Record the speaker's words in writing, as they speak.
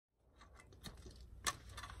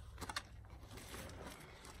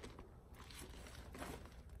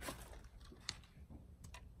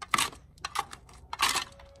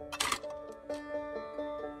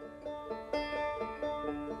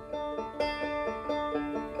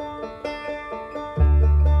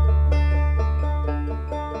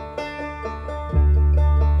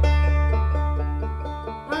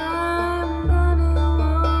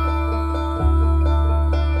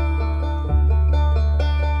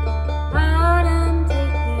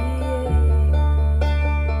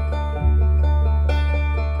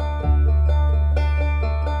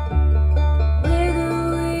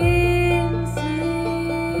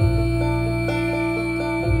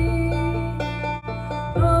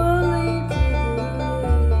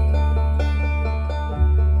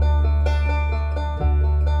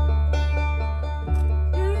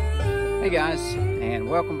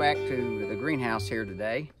welcome back to the greenhouse here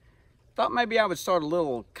today. Thought maybe I would start a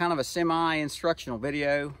little kind of a semi-instructional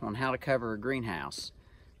video on how to cover a greenhouse.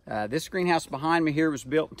 This greenhouse behind me here was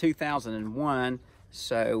built in 2001,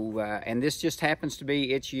 and this just happens to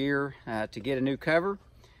be its year to get a new cover.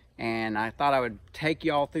 And I thought I would take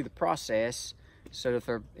y'all through the process, so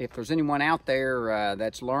if there's anyone out there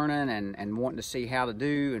that's learning and wanting to see how to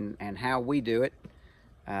do and how we do it,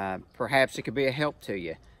 perhaps it could be a help to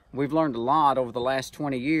you. We've learned a lot over the last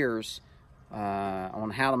 20 years on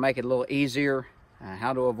how to make it a little easier,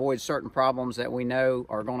 how to avoid certain problems that we know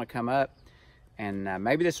are going to come up, and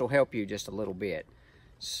maybe this will help you just a little bit.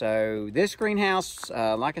 So this greenhouse,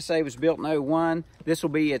 like I say, was built in 01. This will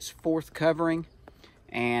be its fourth covering,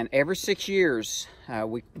 and every 6 years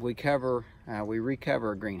we recover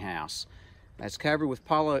a greenhouse. It's covered with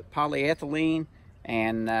polyethylene,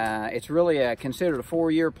 and it's really considered a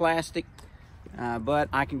 4-year plastic. But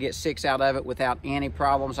I can get 6 out of it without any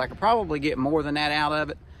problems. I could probably get more than that out of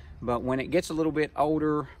it, but when it gets a little bit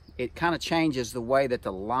older, it kind of changes the way that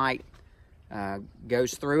the light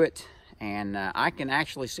goes through it, and I can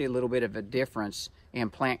actually see a little bit of a difference in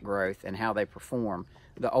plant growth and how they perform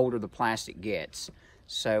the older the plastic gets.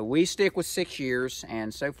 So we stick with 6 years,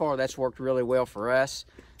 and so far that's worked really well for us.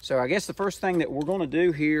 So I guess the first thing that we're going to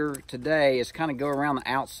do here today is kind of go around the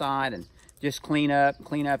outside and just clean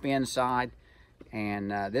up inside.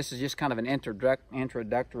 And this is just kind of an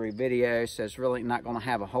introductory video, so it's really not going to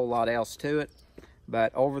have a whole lot else to it.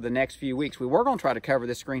 But over the next few weeks, we were going to try to cover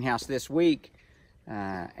this greenhouse this week,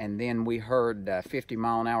 and then we heard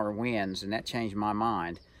 50-mile-an-hour winds, and that changed my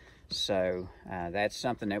mind. So that's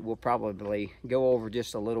something that we'll probably go over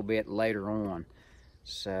just a little bit later on.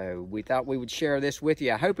 So we thought we would share this with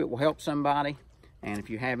you. I hope it will help somebody, and if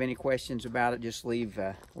you have any questions about it, just leave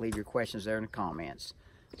your questions there in the comments.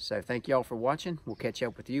 So thank y'all for watching. We'll catch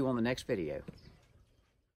up with you on the next video.